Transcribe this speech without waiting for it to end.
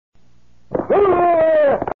A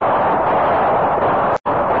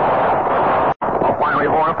fiery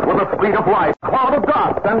horse with the speed of light, cloud of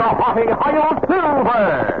dust, and the haughty Hi-Yo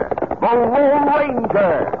Silver, the Lone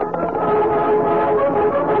Ranger.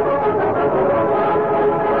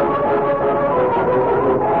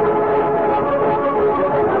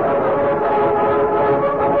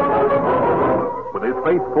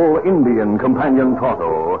 Faithful Indian companion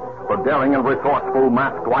Tonto, the daring and resourceful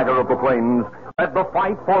masked rider of the plains, led the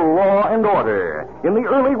fight for law and order in the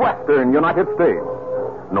early western United States.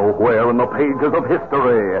 Nowhere in the pages of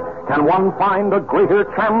history can one find a greater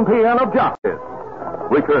champion of justice.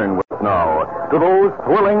 Return with us now to those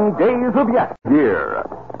thrilling days of yesteryear.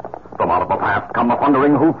 From out of the past come the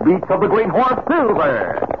thundering hoofbeats of the great horse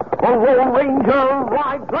Silver. The Lone Ranger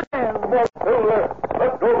rides again. Go, Silver!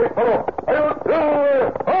 Let's go, big fellow! Hail,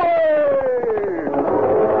 Silver!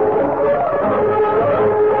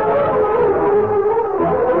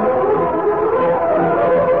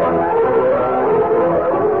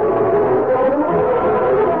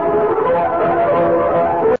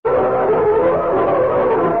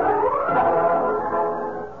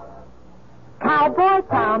 Cowboy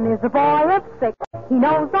Tom is a boy of 6. He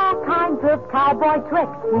knows all kinds of cowboy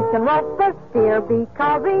tricks. He can rope the steer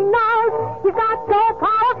because he knows he's got go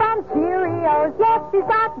power from Cheerios. Yes, he's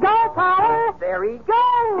got go power. There he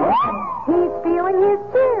goes. He's stealing his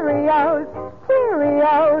Cheerios.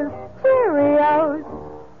 Cheerios. Cheerios.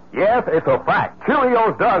 Yes, it's a fact.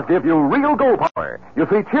 Cheerios does give you real go power. You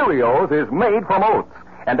see, Cheerios is made from oats,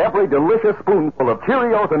 and every delicious spoonful of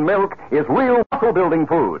Cheerios and milk is real muscle-building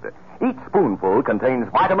food. Each spoonful contains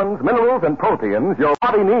vitamins, minerals, and proteins your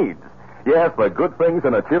body needs. Yes, the good things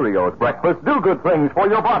in a Cheerios breakfast do good things for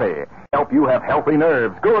your body. Help you have healthy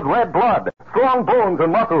nerves, good red blood, strong bones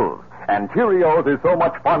and muscles. And Cheerios is so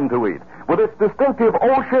much fun to eat, with its distinctive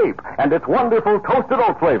O shape and its wonderful toasted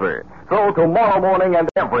oat flavor. So tomorrow morning and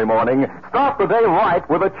every morning, start the day right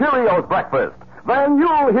with a Cheerios breakfast. Then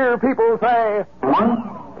you'll hear people say,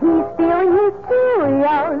 he's stealing his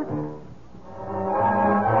Cheerios.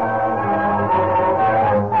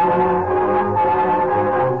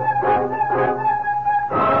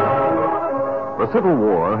 The Civil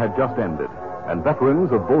War had just ended, and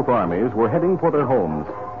veterans of both armies were heading for their homes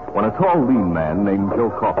when a tall, lean man named Joe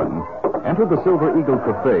Coffin entered the Silver Eagle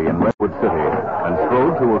Cafe in Redwood City and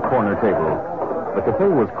strode to a corner table. The cafe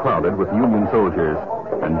was crowded with Union soldiers,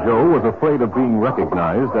 and Joe was afraid of being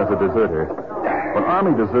recognized as a deserter. But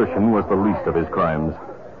army desertion was the least of his crimes.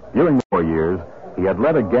 During the war years, he had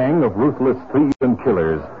led a gang of ruthless thieves and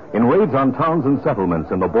killers in raids on towns and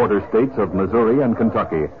settlements in the border states of Missouri and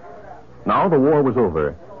Kentucky. Now the war was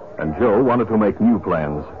over, and Joe wanted to make new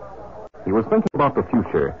plans. He was thinking about the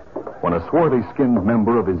future when a swarthy-skinned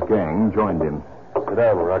member of his gang joined him. Sit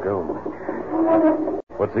down, Rocco.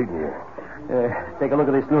 What's eating you? Take a look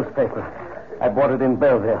at this newspaper. I bought it in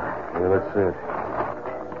Belleville. Yeah, let's see it.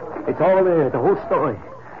 It's all there, the whole story.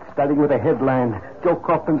 Starting with a headline, Joe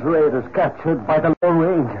Coffin's raiders captured by the Lone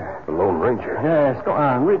Ranger. The Lone Ranger? Yes, go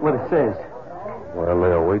on, read what it says. While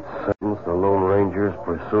they await sentence, the Lone Ranger's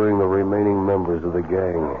pursuing the remaining members of the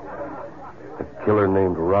gang. A killer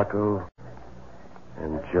named Rocco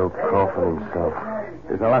and Joe Coffin himself.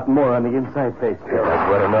 There's a lot more on the inside page. Yeah, I've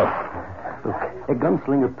read enough. Look, a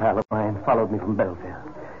gunslinger pal of mine followed me from Belleville.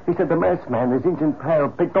 He said the masked man, his Indian pal,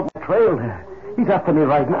 picked up a trail there. He's after me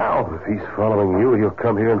right now. If he's following you, he'll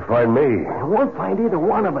come here and find me. He won't find either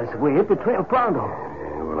one of us. We hit the trail pronto.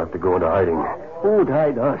 Yeah, we'll have to go into hiding. Who'd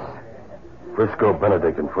hide us? Frisco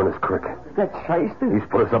Benedict in Furnace Creek. That shyster? He's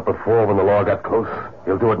put us up before when the law got close.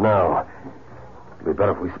 He'll do it now. It'll be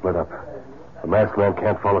better if we split up. The masked man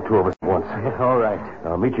can't follow two of us at once. Yeah, all right.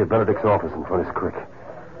 I'll meet you at Benedict's office in Furnace Creek.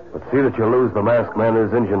 But see that you lose the masked man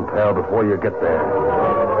and his Indian pal before you get there.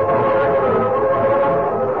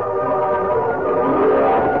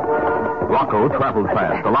 Rocco traveled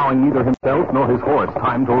fast, allowing neither himself nor his horse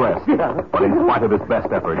time to rest. But in spite of his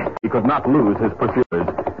best efforts, he could not lose his pursuers.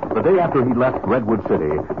 The day after he left Redwood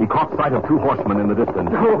City, he caught sight of two horsemen in the distance.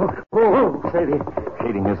 Oh, Sadie.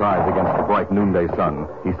 Shading his eyes against the bright noonday sun,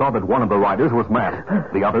 he saw that one of the riders was masked.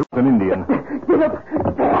 The other was an Indian. Get up!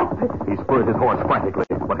 He spurred his horse frantically,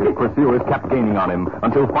 but his pursuers kept gaining on him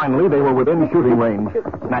until finally they were within shooting range.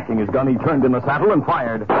 Snatching his gun, he turned in the saddle and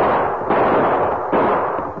fired.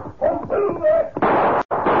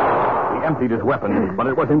 He emptied his weapon, but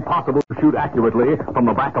it was impossible to shoot accurately from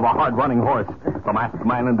the back of a hard-running horse. The masked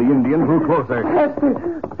man and the Indian drew closer.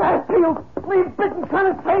 Faster, you flea-bitten son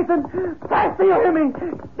of Satan! Faster, you hear me?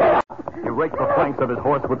 Get up! He raked the flanks of his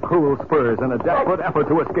horse with cruel spurs in a desperate effort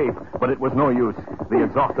to escape, but it was no use. The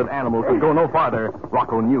exhausted animal could go no farther.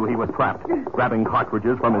 Rocco knew he was trapped. Grabbing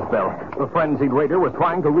cartridges from his belt, the frenzied raider was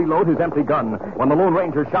trying to reload his empty gun when the Lone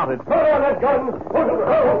Ranger shouted, Throw on that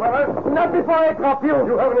gun! Not before I drop you.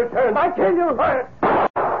 You haven't a chance. I kill you. Quiet!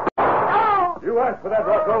 Ow! You asked for that,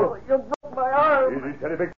 Rocco. You broke my arm. Easy,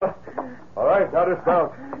 steady, big fella. All right, now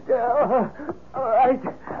dismount. Yeah, all right.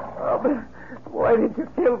 But why did you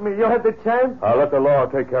kill me? You had the chance, I'll let the law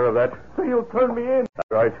take care of that. so you'll turn me in.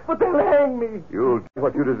 That's right. But they'll hang me. You'll get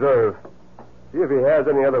what you deserve. See if he has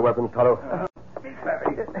any other weapons, Tonto.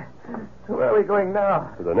 Where are we going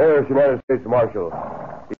now? To the nearest United States Marshal.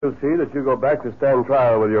 He'll see that you go back to stand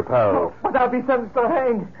trial with your pals. But I'll be sentenced to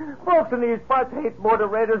hang. Folks in these parts hate border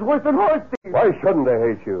raiders worse than horse thieves. Why shouldn't they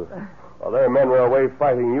hate you? While their men were away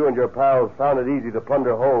fighting, you and your pals found it easy to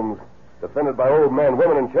plunder homes, defended by old men,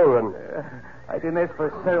 women, and children. I didn't ask for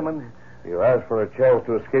a sermon. You asked for a chance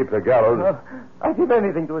to escape the gallows. I'd give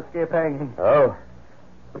anything to escape hanging. Oh?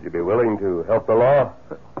 Would you be willing to help the law?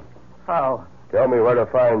 How? Tell me where to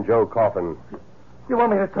find Joe Coffin. You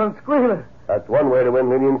want me to turn squealer? That's one way to win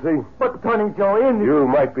leniency. But turning Joe in... You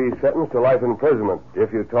might be sentenced to life imprisonment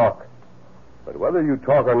if you talk. But whether you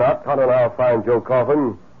talk or not, Tonto and I'll find Joe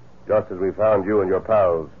Coffin, just as we found you and your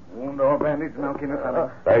pals. Wound or bandage, Malkin.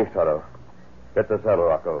 Thanks, Tonto. Get the saddle,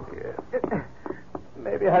 Rocco.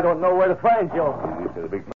 Maybe I don't know where to find Joe. Easy to the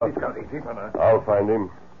big fella. Easy, fella. I'll find him.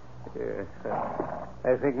 Yes,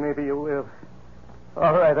 I think maybe you will.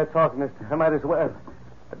 All right, I talk, mister. I might as well.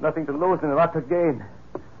 I've nothing to lose and a lot to gain.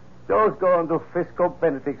 Joe's going to Frisco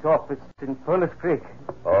Benedict's office in Furnace Creek.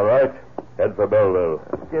 All right. Head for Belleville.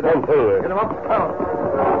 Get Come up. through Get there. him up. Count.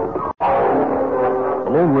 The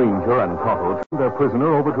Lone Ranger and Tonto turned their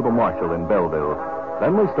prisoner over to the marshal in Belleville.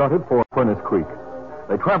 Then they started for Furnace Creek.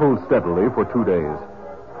 They traveled steadily for 2 days.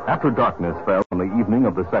 After darkness fell on the evening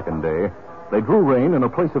of the second day, they drew rein in a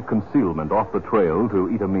place of concealment off the trail to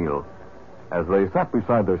eat a meal. As they sat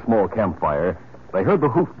beside their small campfire, they heard the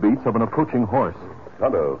hoofbeats of an approaching horse.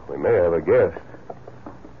 Tonto, we may have a guest.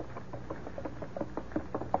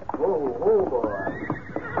 Oh, boy.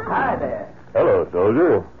 Hi there. Hello,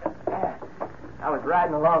 soldier. I was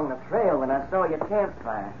riding along the trail when I saw your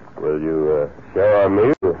campfire. Will you share our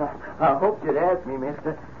meal? I hoped you'd ask me,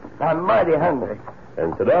 mister. I'm mighty hungry.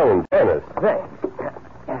 And sit down and join us. Thanks.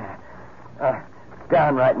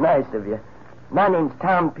 Downright nice of you. My name's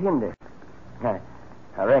Tom Pinder.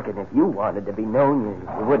 I reckon if you wanted to be known,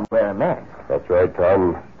 you wouldn't wear a mask. That's right,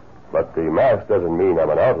 Tom. But the mask doesn't mean I'm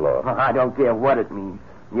an outlaw. I don't care what it means.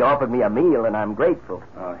 You offered me a meal, and I'm grateful.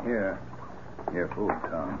 Oh, here. Here, food,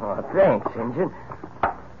 Tom. Oh, thanks, Injun.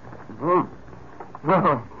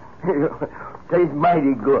 Tastes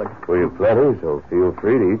mighty good. We've plenty, so feel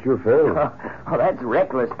free to eat your fill. Oh, that's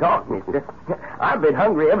reckless talk, mister. I've been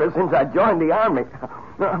hungry ever since I joined the army.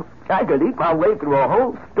 I could eat my way through a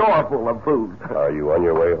whole store full of food. Are you on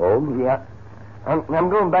your way home? Yeah. I'm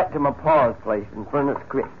going back to my pa's place in Furnace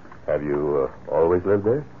Creek. Have you always lived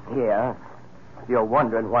there? Yeah. If you're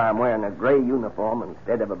wondering why I'm wearing a gray uniform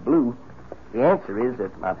instead of a blue, the answer is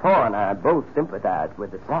that my pa and I both sympathize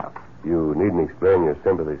with the South. You needn't explain your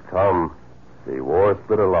sympathies, Tom. The war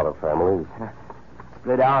split a lot of families.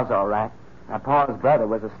 Split ours, all right. My pa's brother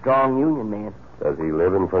was a strong Union man. Does he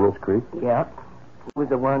live in Furnace Creek? Yeah. He was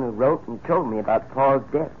the one who wrote and told me about pa's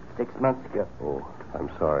death 6 months ago. Oh, I'm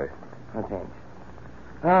sorry. Oh, thanks.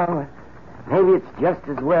 Oh, maybe it's just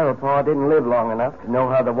as well pa didn't live long enough to know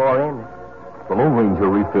how the war ended. The Lone Ranger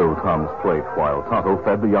refilled Tom's plate while Tonto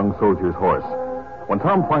fed the young soldier's horse. When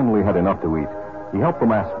Tom finally had enough to eat, he helped the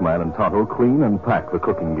masked man and Tonto clean and pack the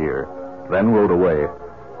cooking gear, then rode away.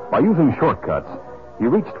 By using shortcuts, he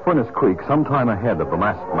reached Furnace Creek sometime ahead of the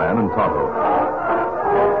masked man and Tonto.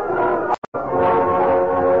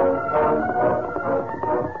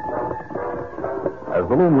 As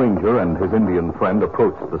the Lone Ranger and his Indian friend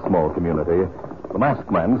approached the small community, the masked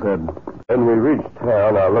man said, When we reach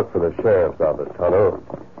town, I'll look for the sheriff's office, Tonto.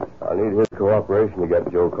 I'll need his cooperation to get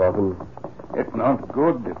Joe Coffin. It's not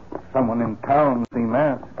good if someone in town see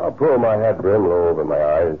mask. I'll pull my hat brim low over my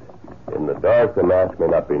eyes. In the dark, the mask may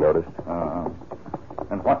not be noticed.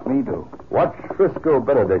 And what me do? Watch Frisco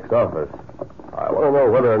Benedict's office. I want to know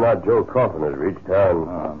whether or not Joe Coffin has reached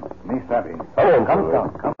town. Me savvy. Come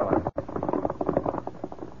on, Come.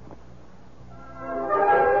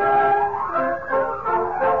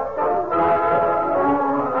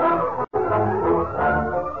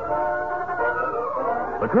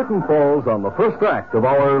 The curtain falls on the first act of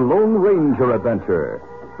our Lone Ranger adventure.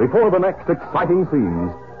 Before the next exciting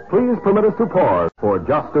scenes, please permit us to pause for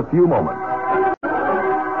just a few moments.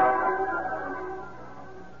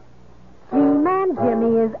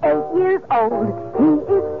 told.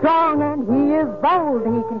 He is strong and he is bold.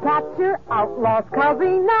 He can capture outlaws 'cause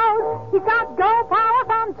he knows he's got go power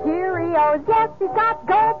from Cheerios. Yes, he's got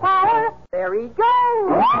go power. There he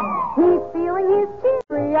goes. He's feeling his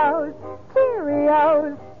Cheerios.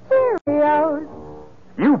 Cheerios. Cheerios.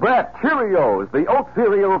 You bet, Cheerios, the oat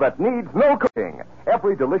cereal that needs no cooking.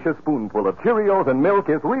 Every delicious spoonful of Cheerios and milk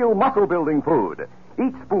is real muscle-building food.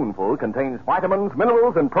 Each spoonful contains vitamins,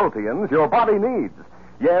 minerals, and proteins your body needs.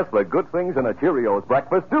 Yes, the good things in a Cheerios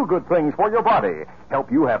breakfast do good things for your body.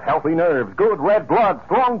 Help you have healthy nerves, good red blood,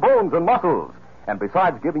 strong bones, and muscles. And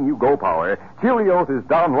besides giving you go power, Cheerios is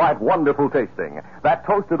downright wonderful tasting. That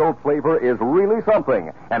toasted oat flavor is really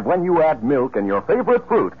something. And when you add milk and your favorite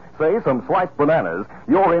fruit, say some sliced bananas,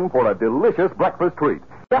 you're in for a delicious breakfast treat.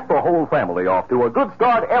 Get the whole family off to a good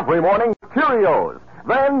start every morning with Cheerios.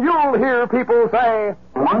 Then you'll hear people say,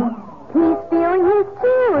 he's feeling his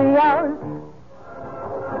Cheerios.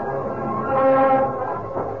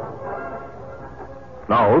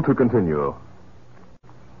 Now to continue.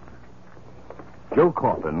 Joe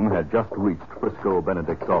Coffin had just reached Frisco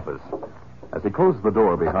Benedict's office. As he closed the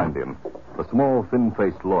door behind him, the small,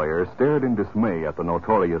 thin-faced lawyer stared in dismay at the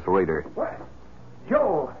notorious raider. What?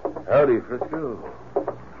 Joe! Howdy, Frisco.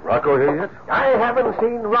 Rocco here yet? I haven't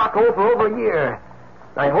seen Rocco for over a year.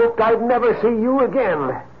 I hoped I'd never see you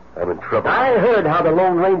again. I'm in trouble. I heard how the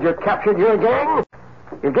Lone Ranger captured your gang.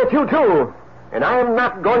 He'll get you, too. And I'm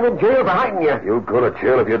not going to jail for hiding you. You'll go to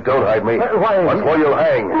jail if you don't hide me. Why? What's more, you'll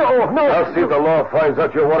hang. No. I'll see if the law finds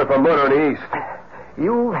out you're wanted for murder in the East.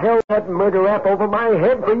 You've held that murder rap over my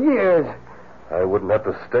head for years. I wouldn't have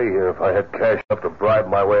to stay here if I had cash enough to bribe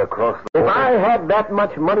my way across the If border. I had that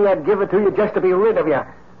much money, I'd give it to you just to be rid of you.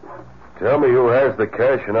 Tell me who has the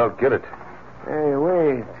cash and I'll get it. Hey,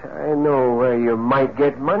 wait. I know where you might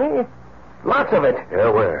get money. Lots of it. Yeah,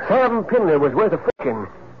 where? Sam Pinder was worth a fortune.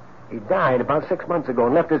 He died about 6 months ago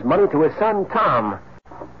and left his money to his son, Tom.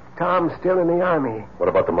 Tom's still in the Army. What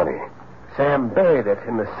about the money? Sam buried it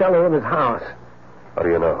in the cellar of his house. How do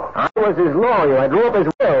you know? I was his lawyer. I drew up his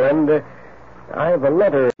will, and I have a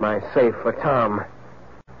letter in my safe for Tom.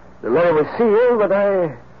 The letter was sealed, but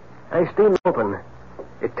I steamed it open.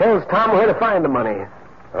 It tells Tom where to find the money.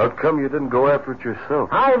 How come you didn't go after it yourself?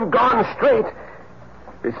 I've gone straight.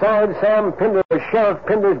 Besides, Sam Pinder was Sheriff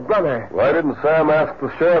Pinder's brother. Why didn't Sam ask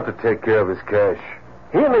the sheriff to take care of his cash?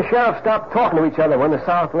 He and the sheriff stopped talking to each other when the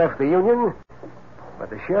South left the Union.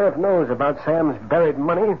 But the sheriff knows about Sam's buried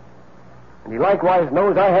money, and he likewise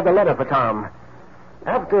knows I had the letter for Tom.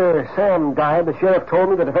 After Sam died, the sheriff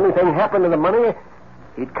told me that if anything happened to the money,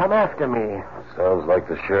 he'd come after me. Sounds like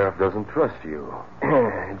the sheriff doesn't trust you.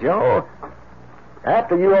 Joe,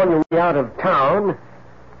 after you're on your way out of town,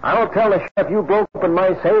 I'll tell the sheriff you broke open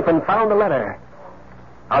my safe and found the letter.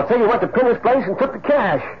 I'll tell you went to Pinner's place and took the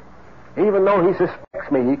cash. Even though he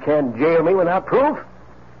suspects me, he can't jail me without proof.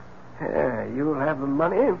 You'll have the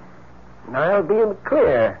money, and I'll be in the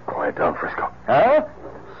clear. Quiet down, Frisco. Huh?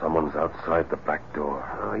 Someone's outside the back door.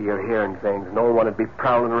 Oh, you're hearing things. No one would be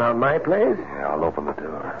prowling around my place. Yeah, I'll open the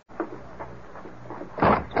door.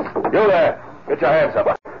 You there! Get your hands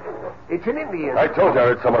up. It's an Indian. I told you I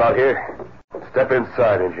heard someone out here. Step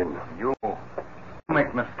inside, Injun. You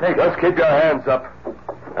make mistakes. Just keep your hands up.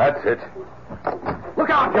 That's it. Look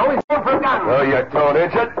out, Joe. He's going for a gun. No, you don't,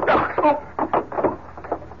 Injun.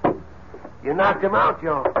 You knocked him out,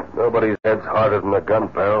 Joe. Nobody's head's harder than a gun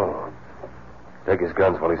barrel. Take his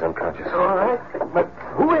guns while he's unconscious. All right. But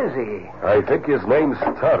who is he? I think his name's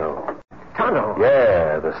Tonto. Tonto?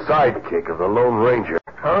 Yeah, the sidekick of the Lone Ranger.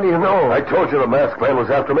 How do you know? I told you the masked man was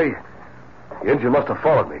after me. The Injun must have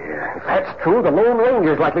followed me here. If that's true, the Lone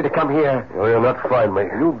Ranger's likely to come here. Well, you'll not find me.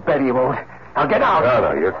 You bet he won't. Now get out.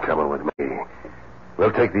 No, you're coming with me.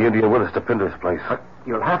 We'll take the Indian with us to Pinder's place. But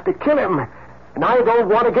you'll have to kill him. And I don't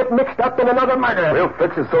want to get mixed up in another murder. We'll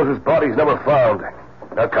fix it so his body's never found.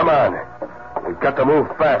 Now, come on. We've got to move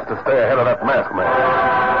fast to stay ahead of that masked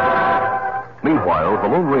man. Meanwhile, the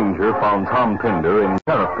Lone Ranger found Tom Pinder in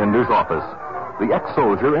Sheriff Pinder's office. The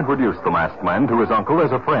ex-soldier introduced the masked man to his uncle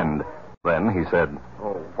as a friend. Then he said,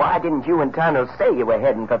 Oh, why didn't you and Tonto say you were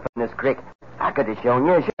heading for Pinder's Creek? I could have shown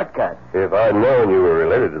you a shortcut. If I'd known you were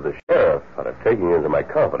related to the sheriff, I'd have taken you into my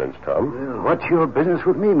confidence, Tom. Well, what's your business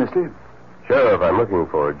with me, mister? Sheriff, I'm looking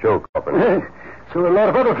for Joe Coffin. So a lot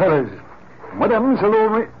of other fellas. What happens,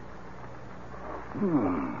 Lone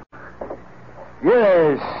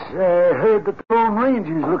Yes, I heard that the Lone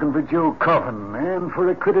Ranger's looking for Joe Coffin and for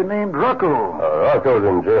a critter named Rocco. Rocco's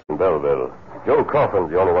in jail in Belleville. Joe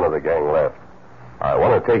Coffin's the only one of the gang left. I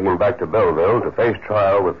want to take him back to Belleville to face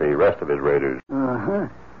trial with the rest of his raiders. Uh-huh.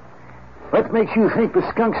 What makes you think the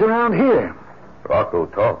skunk's around here? Rocco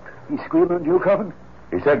talked. He squealed on Joe Coffin?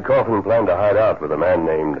 He said Coffin planned to hide out with a man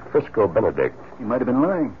named Frisco Benedict. He might have been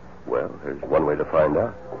lying. Well, there's one way to find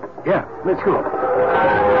out. Yeah, let's go.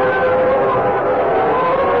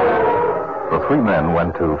 The three men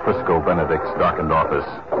went to Frisco Benedict's darkened office.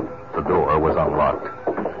 The door was unlocked.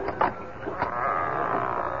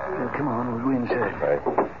 Come on, we'll go inside. Right.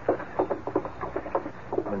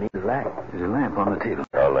 We need a light. There's a lamp on the table.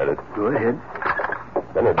 I'll light it. Go ahead.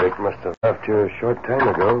 Benedict must have left here a short time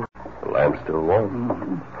ago. The lamp's still warm.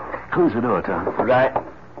 Mm-hmm. Close the door, Tom. Right.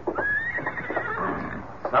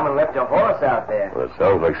 Someone left a horse out there. Well, it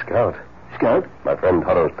sounds like Scout. Scout? My friend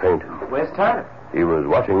Tonto's paint. Where's Tonto? He was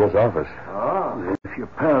watching this office. Oh. If your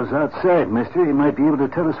pal's outside, mister, he might be able to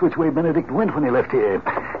tell us which way Benedict went when he left here.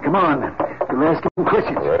 Come on. We'll ask him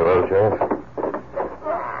questions. Very well, Sheriff.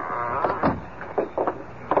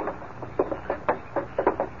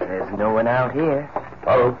 There's no one out here.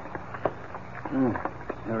 Tonto,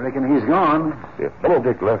 I reckon he's gone. if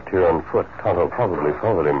Benedict left here on foot, Tonto probably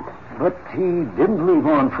followed him. But he didn't leave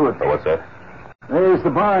on foot. Oh, what's that? There's the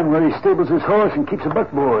barn where he stables his horse and keeps a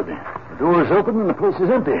buckboard. The door's open and the place is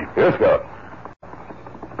empty. Here, Scout.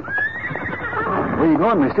 Where you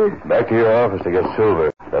going, mister? Back to your office to get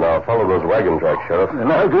silver. Then I'll follow those wagon tracks, Sheriff.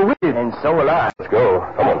 And I'll go with you. And so will I. Let's go.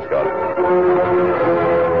 Come on, Scout.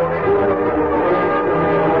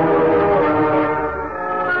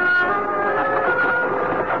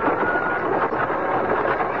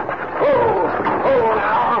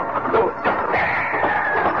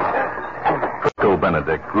 Frisco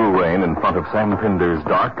Benedict drew rein in front of Sam Pinder's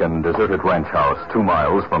dark and deserted ranch house 2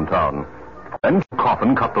 miles from town. Then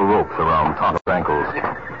Coffin cut the ropes around Tonto's ankles.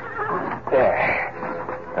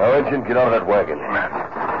 There. Now, Engine, get out of that wagon.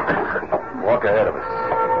 Walk ahead of us.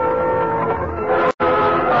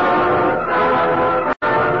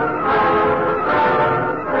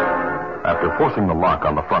 After forcing the lock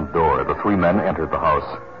on the front door, the 3 men entered the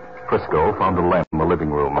house. Frisco found a lamp in the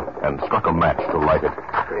living room and struck a match to light it.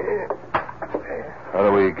 How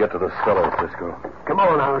do we get to the cellar, Frisco? Come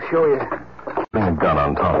on, I'll show you. Putting a gun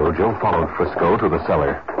on Tonto, Joe followed Frisco to the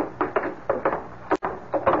cellar.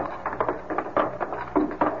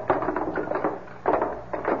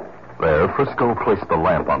 There, Frisco placed the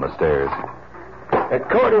lamp on the stairs.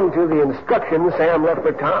 According to the instructions Sam left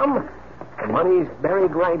for Tom, the money's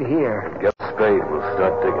buried right here. Get a spade. We'll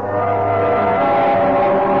start digging.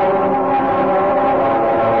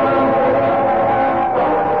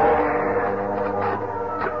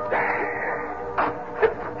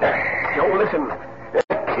 Joe, listen.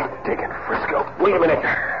 Keep digging, Frisco. Wait a minute.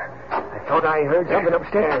 I thought I heard something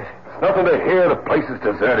upstairs. Nothing to hear. The place is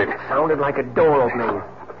deserted. Sounded like a door opening.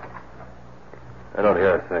 I don't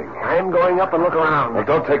hear a thing. I'm going up and look around. Well,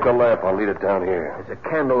 don't take the lamp. I'll leave it down here. There's a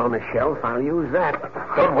candle on the shelf. I'll use that.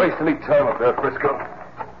 Don't waste any time up there, Frisco.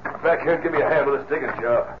 Back here and give me a hand with this digging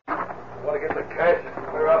job. I want to get the cash and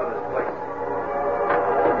clear out of this place.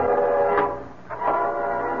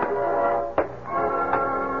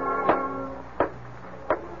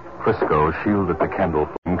 Frisco shielded the candle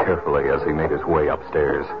flame carefully as he made his way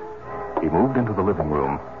upstairs. He moved into the living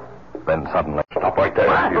room. Then suddenly... Stop right there.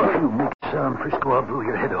 If you make a sound, Frisco, I'll blow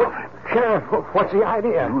your head off. Sheriff, what's the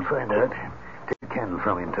idea? You'll find out. Take the candle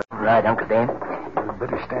from him, Tom. Right, Uncle Dan. You'd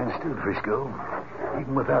better stand still, Frisco.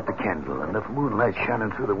 Even without the candle, enough moonlight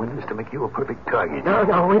shining through the windows to make you a perfect target. No,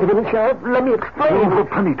 wait a minute, Sheriff. Let me explain. You've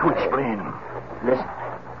plenty to explain. Listen.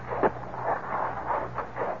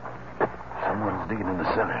 Someone's digging in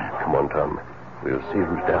the cellar. Come on, Tom. We'll see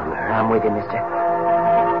who's down there. I'm with you, mister.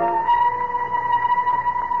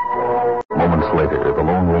 Moments later, the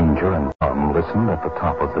Lone Ranger and Tom listened at the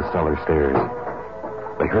top of the cellar stairs.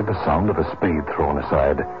 They heard the sound of a spade thrown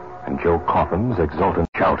aside, and Joe Coffin's exultant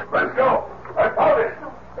shout. Let's go. I found it.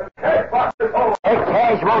 The cash box is home. That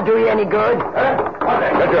cash won't do you any good.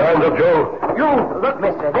 Get your hands up, Joe. You! Look,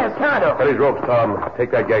 mister, there's Tonto. Cut his ropes, Tom.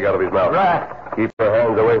 Take that gag out of his mouth. Right. Keep your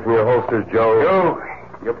hands away from your holsters, Joe.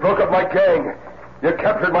 You broke up my gang. You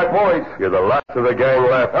captured my boys. You're the last of the gang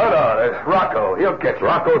left. No, it's Rocco. He'll get you.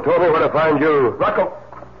 Rocco told me where to find you. Rocco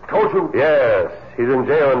told you? Yes. He's in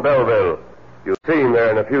jail in Belleville. You'll see him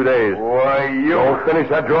there in a few days. Why, you... Don't finish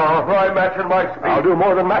that draw. I'm matching my speed. I'll do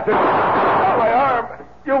more than match it. Oh, my arm.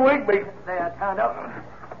 You winged me. There, Tonto.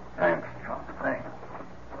 Thanks, Tom. Thanks.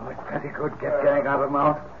 Oh, it's pretty good. Get gag out of the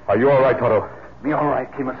mouth. Are you all right, Tonto? Me all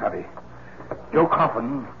right, Kimasabi. Joe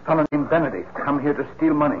Coffin, fellow named Benedict, come here to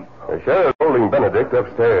steal money. The sheriff's holding Benedict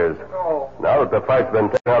upstairs. Now that the fight's been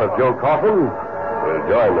taken out of Joe Coffin, we'll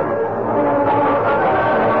join them.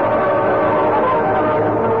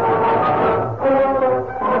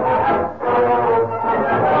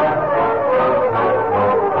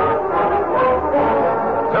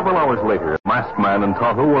 Several hours masked man and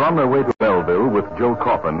Tonto were on their way to Belleville with Joe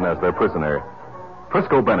Coffin as their prisoner.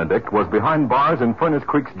 Frisco Benedict was behind bars in Furnace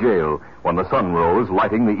Creek's jail when the sun rose,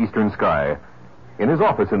 lighting the eastern sky. In his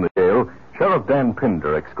office in the jail, Sheriff Dan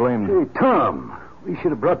Pinder exclaimed, Hey, Tom, we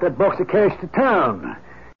should have brought that box of cash to town.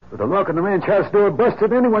 With the lock on the ranch house door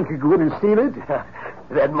busted, anyone could go in and steal it.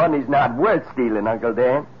 That money's not worth stealing, Uncle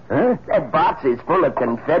Dan. Huh? That box is full of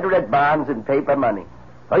Confederate bonds and paper money.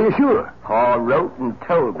 Are you sure? Paul wrote and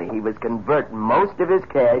told me he was converting most of his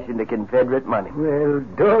cash into Confederate money. Well,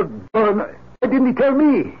 doggone, why didn't he tell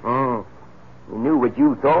me? He knew what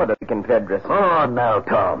you thought of the Confederacy. Oh, now,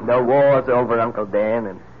 Tom. The war's over, Uncle Dan,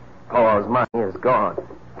 and Paul's money is gone.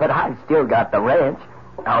 But I've still got the ranch.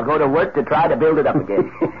 I'll go to work to try to build it up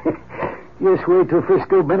again. Just wait till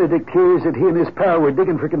Frisco Benedict hears that he and his pal were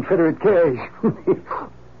digging for Confederate cash.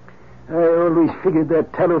 I always figured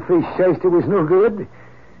that tallow-faced shyster was no good.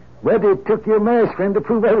 But it took your masked friend to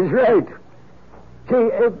prove I was right.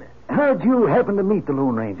 Say, how'd you happen to meet the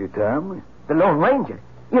Lone Ranger, Tom? The Lone Ranger?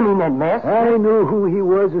 You mean that masked? I knew who he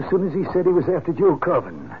was as soon as he said he was after Joe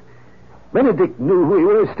Coffin. Benedict knew who he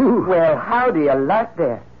was, too. Well, how do you like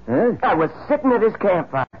that? Huh? I was sitting at his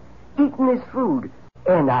campfire, eating his food,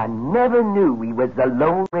 and I never knew he was the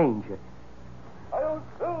Lone Ranger.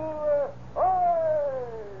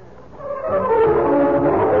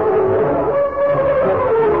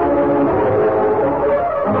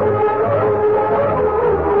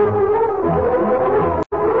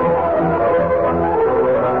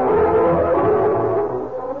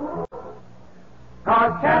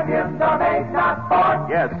 Champions are made, not born.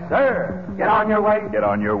 Yes, sir. Get on your way. Get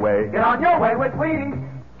on your way. Get on your way with Wheaties.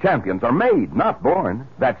 Champions are made, not born.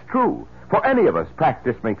 That's true. For any of us,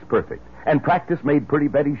 practice makes perfect. And practice made pretty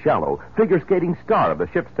Betty Shallow, figure skating star of the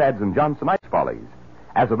Shipstads and Johnson Ice Follies.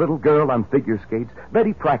 As a little girl on figure skates,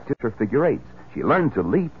 Betty practiced her figure eights. She learned to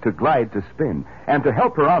leap, to glide, to spin. And to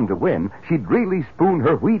help her on to win, she'd really spoon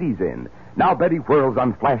her Wheaties in. Now Betty whirls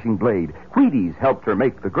on flashing blade. Wheaties helped her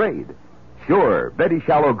make the grade. Sure, Betty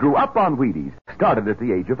Shallow grew up on Wheaties, started at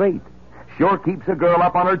the age of 8. Sure keeps a girl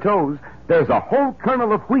up on her toes. There's a whole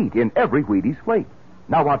kernel of wheat in every Wheaties flake.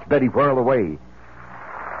 Now watch Betty whirl away.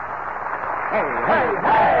 Hey, hey,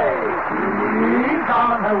 hey! She's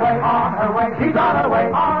on her way, on her way. She's on her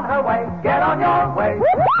way, on her way. Get on your way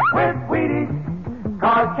with Wheaties.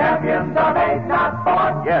 'Cause champions are made, not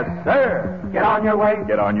born. Yes, sir. Get on your way.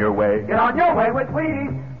 Get on your way. Get on your way with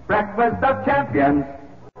Wheaties. Breakfast of champions.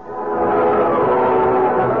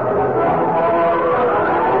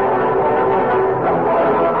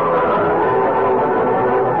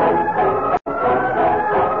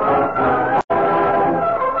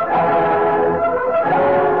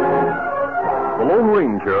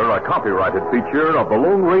 A copyrighted feature of the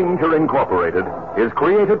Lone Ranger Incorporated, is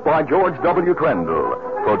created by George W. Trendle,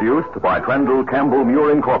 produced by Trendle Campbell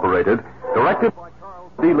Muir Incorporated, directed by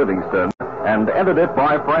Charles D. Livingston, and edited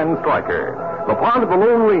by Fran Stryker. The part of the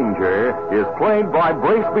Lone Ranger is played by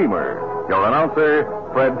Brace Beamer. Your announcer,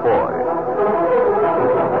 Fred Foy.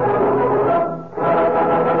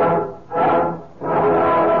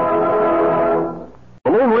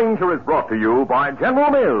 Is brought to you by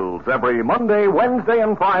General Mills every Monday, Wednesday,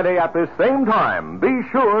 and Friday at this same time. Be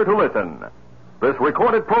sure to listen. This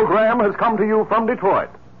recorded program has come to you from Detroit.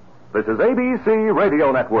 This is ABC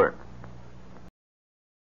Radio Network.